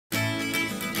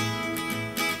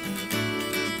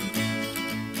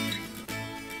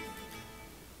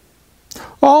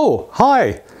Oh,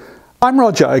 hi, I'm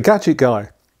Roger, a gadget guy.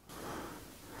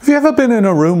 Have you ever been in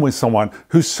a room with someone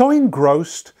who's so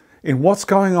engrossed in what's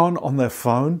going on their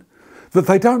phone that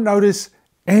they don't notice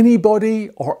anybody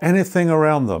or anything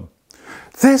around them?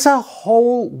 There's a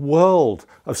whole world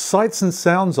of sights and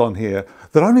sounds on here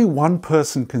that only one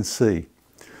person can see.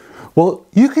 Well,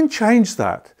 you can change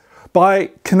that by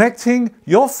connecting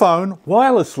your phone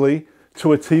wirelessly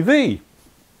to a TV.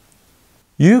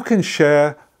 You can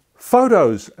share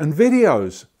photos and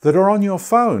videos that are on your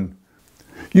phone.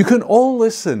 You can all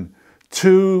listen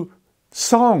to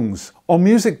songs or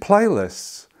music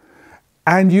playlists,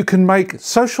 and you can make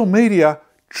social media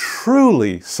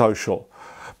truly social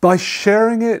by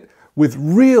sharing it with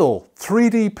real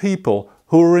 3D people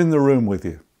who are in the room with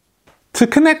you. To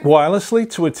connect wirelessly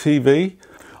to a TV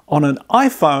on an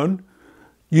iPhone,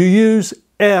 you use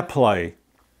Airplay.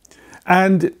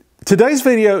 And today's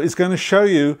video is going to show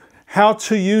you how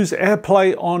to use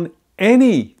Airplay on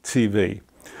any TV.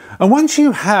 And once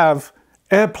you have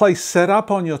Airplay set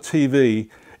up on your TV,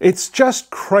 it's just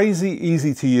crazy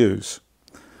easy to use.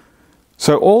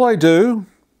 So all I do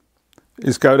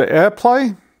is go to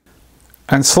Airplay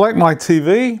and select my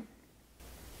TV,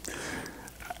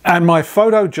 and my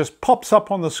photo just pops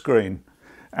up on the screen.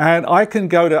 And I can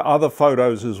go to other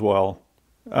photos as well.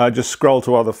 Just scroll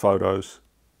to other photos.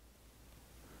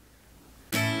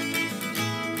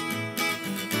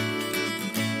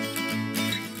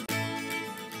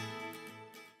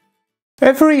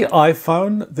 Every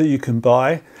iPhone that you can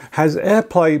buy has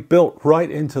Airplay built right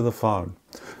into the phone,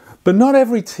 but not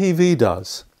every TV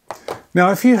does. Now,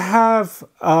 if you have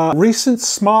a recent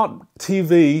smart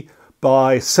TV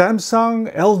by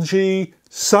Samsung, LG,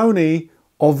 Sony,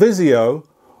 or Vizio,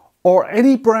 or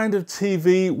any brand of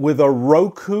TV with a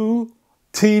Roku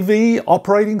TV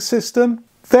operating system,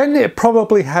 then it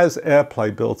probably has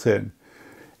Airplay built in.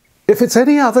 If it's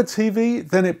any other TV,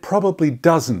 then it probably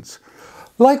doesn't.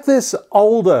 Like this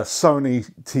older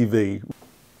Sony TV.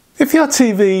 If your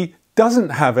TV doesn't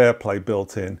have Airplay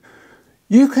built in,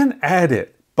 you can add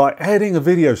it by adding a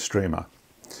video streamer.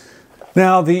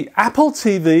 Now, the Apple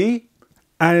TV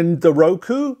and the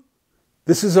Roku,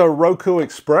 this is a Roku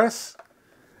Express,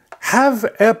 have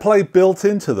Airplay built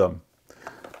into them.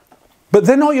 But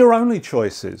they're not your only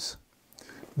choices.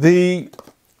 The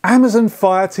Amazon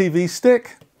Fire TV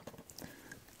Stick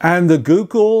and the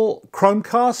Google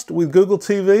Chromecast with Google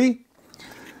TV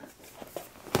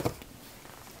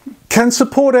can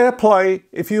support Airplay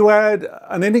if you add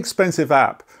an inexpensive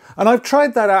app. And I've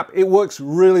tried that app, it works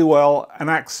really well and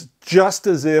acts just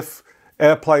as if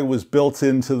Airplay was built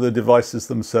into the devices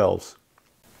themselves.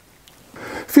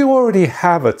 If you already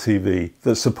have a TV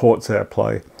that supports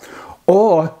Airplay,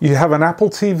 or you have an Apple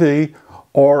TV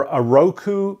or a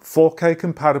Roku 4K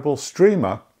compatible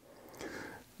streamer,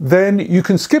 then you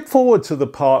can skip forward to the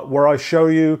part where I show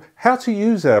you how to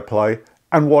use Airplay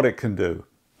and what it can do.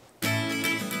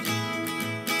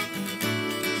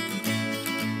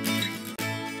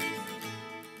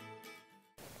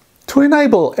 To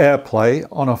enable Airplay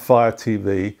on a Fire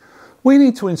TV, we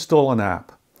need to install an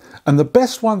app. And the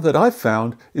best one that I've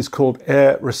found is called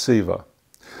Air Receiver.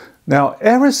 Now,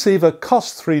 Air Receiver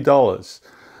costs $3,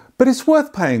 but it's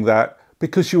worth paying that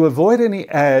because you avoid any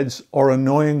ads or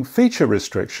annoying feature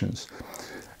restrictions.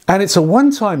 And it's a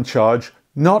one-time charge,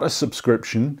 not a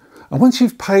subscription. And once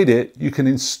you've paid it, you can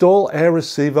install Air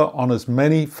Receiver on as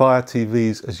many Fire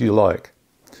TVs as you like.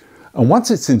 And once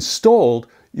it's installed,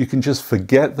 you can just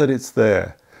forget that it's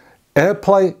there.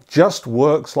 Airplay just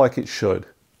works like it should.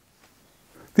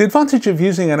 The advantage of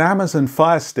using an Amazon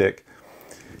Fire Stick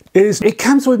is it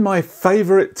comes with my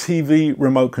favorite TV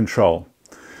remote control.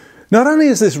 Not only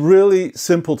is this really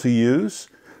simple to use,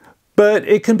 but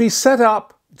it can be set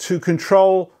up to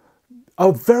control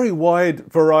a very wide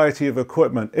variety of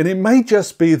equipment, and it may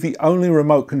just be the only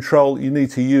remote control you need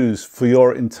to use for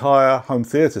your entire home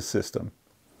theater system.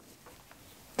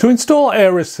 To install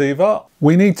Air Receiver,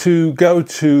 we need to go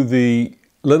to the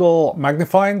little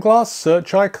magnifying glass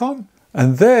search icon,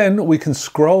 and then we can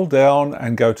scroll down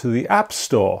and go to the App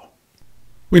Store.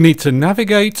 We need to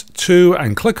navigate to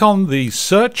and click on the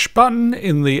search button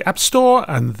in the App Store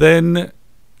and then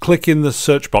click in the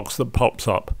search box that pops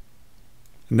up.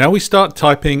 Now we start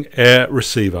typing Air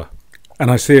Receiver, and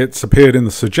I see it's appeared in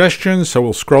the suggestions, so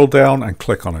we'll scroll down and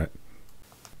click on it.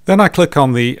 Then I click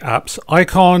on the apps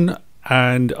icon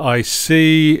and I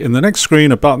see in the next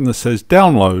screen a button that says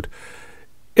download.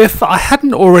 If I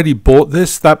hadn't already bought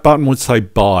this, that button would say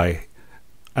buy.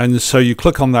 And so you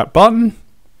click on that button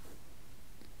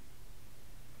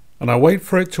and I wait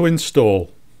for it to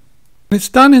install. When it's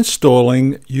done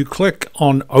installing, you click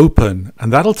on Open,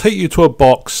 and that'll take you to a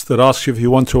box that asks you if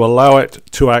you want to allow it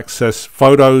to access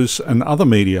photos and other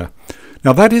media.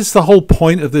 Now that is the whole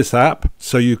point of this app,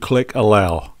 so you click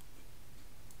Allow.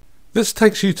 This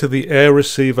takes you to the Air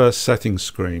Receiver settings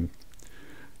screen.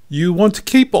 You want to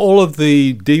keep all of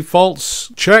the defaults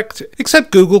checked,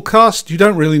 except Google Cast. You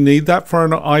don't really need that for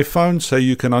an iPhone, so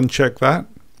you can uncheck that.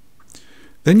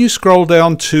 Then you scroll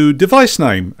down to device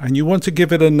name, and you want to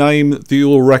give it a name that you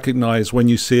will recognize when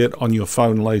you see it on your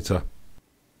phone later.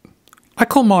 I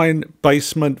call mine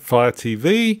Basement Fire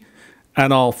TV,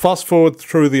 and I'll fast forward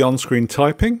through the on-screen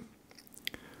typing.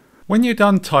 When you're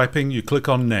done typing, you click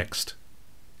on Next.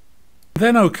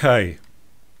 Then OK.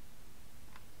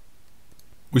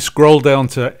 We scroll down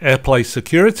to Airplay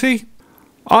Security.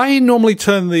 I normally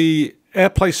turn the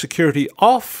Airplay Security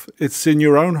off. It's in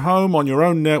your own home, on your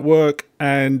own network,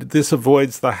 and this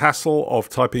avoids the hassle of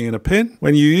typing in a PIN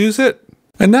when you use it.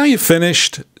 And now you're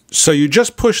finished, so you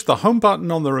just push the home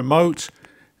button on the remote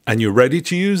and you're ready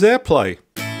to use Airplay.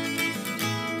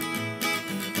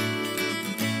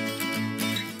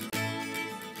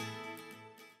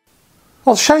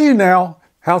 I'll show you now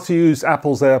how to use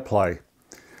Apple's Airplay.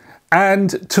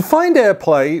 And to find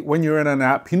Airplay when you're in an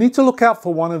app, you need to look out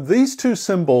for one of these two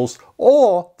symbols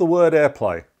or the word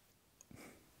Airplay.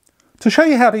 To show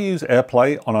you how to use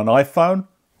Airplay on an iPhone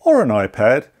or an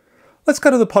iPad, let's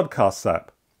go to the Podcasts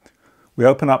app. We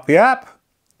open up the app,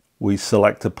 we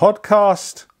select a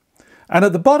podcast, and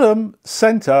at the bottom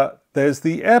center, there's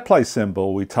the Airplay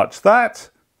symbol. We touch that,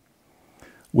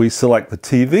 we select the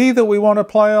TV that we want to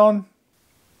play on,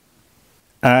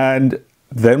 and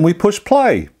then we push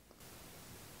play.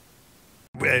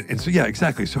 Yeah,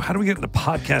 exactly. So how do we get in the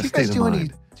podcast state of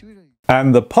mind?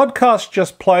 And the podcast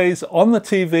just plays on the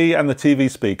TV and the TV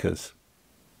speakers.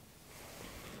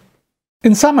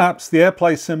 In some apps, the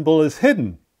Airplay symbol is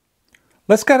hidden.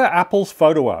 Let's go to Apple's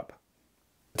Photo app.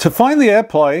 To find the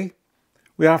Airplay,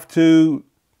 we have to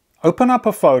open up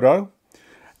a photo,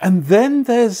 and then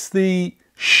there's the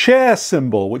share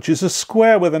symbol, which is a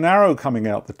square with an arrow coming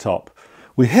out the top.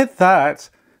 We hit that,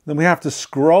 then we have to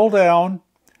scroll down,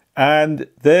 and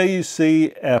there you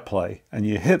see Airplay. And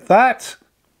you hit that,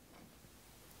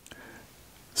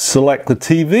 select the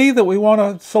TV that we want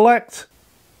to select,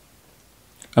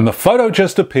 and the photo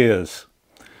just appears.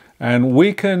 And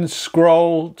we can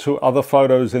scroll to other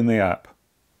photos in the app.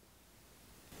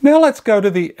 Now let's go to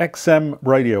the XM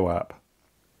Radio app.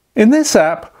 In this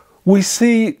app, we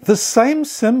see the same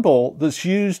symbol that's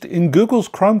used in Google's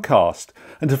Chromecast.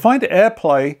 And to find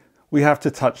Airplay, we have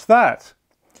to touch that.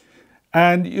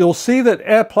 And you'll see that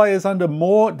Airplay is under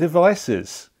More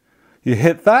Devices. You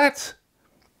hit that,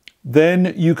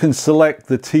 then you can select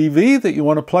the TV that you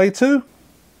want to play to.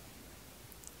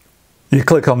 You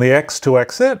click on the X to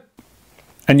exit,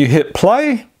 and you hit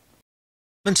play.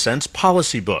 Common Sense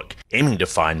Policy Book, aiming to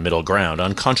find middle ground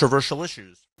on controversial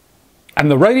issues. And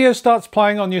the radio starts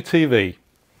playing on your TV.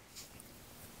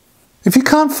 If you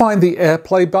can't find the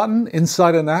Airplay button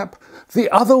inside an app, the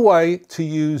other way to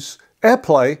use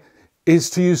Airplay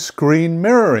is to use screen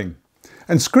mirroring.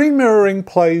 And screen mirroring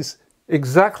plays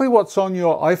exactly what's on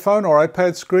your iPhone or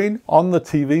iPad screen on the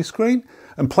TV screen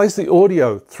and plays the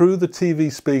audio through the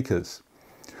TV speakers.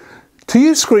 To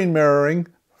use screen mirroring,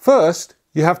 first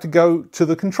you have to go to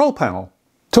the control panel.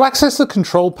 To access the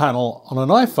control panel on an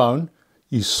iPhone,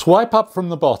 you swipe up from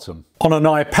the bottom. On an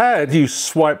iPad, you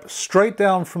swipe straight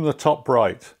down from the top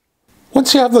right.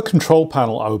 Once you have the control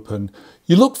panel open,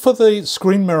 you look for the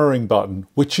screen mirroring button,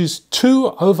 which is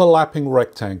two overlapping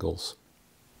rectangles.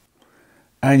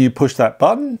 And you push that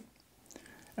button,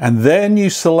 and then you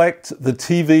select the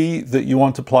TV that you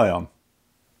want to play on.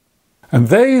 And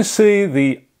there you see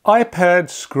the iPad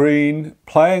screen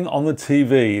playing on the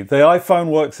TV. The iPhone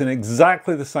works in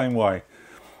exactly the same way.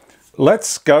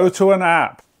 Let's go to an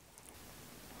app.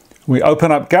 We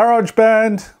open up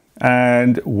GarageBand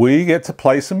and we get to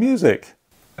play some music.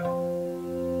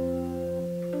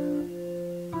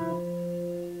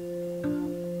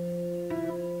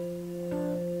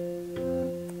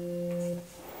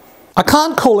 I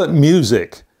can't call it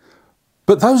music,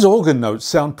 but those organ notes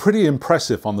sound pretty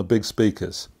impressive on the big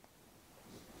speakers.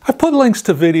 I've put links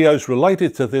to videos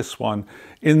related to this one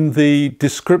in the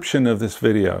description of this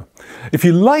video. If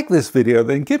you like this video,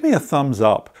 then give me a thumbs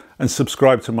up and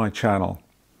subscribe to my channel.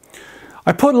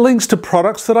 I put links to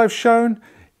products that I've shown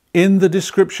in the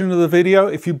description of the video.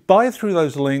 If you buy through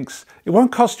those links, it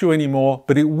won't cost you any more,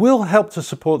 but it will help to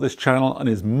support this channel and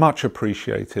is much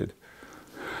appreciated.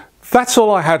 That's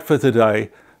all I had for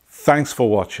today. Thanks for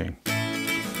watching.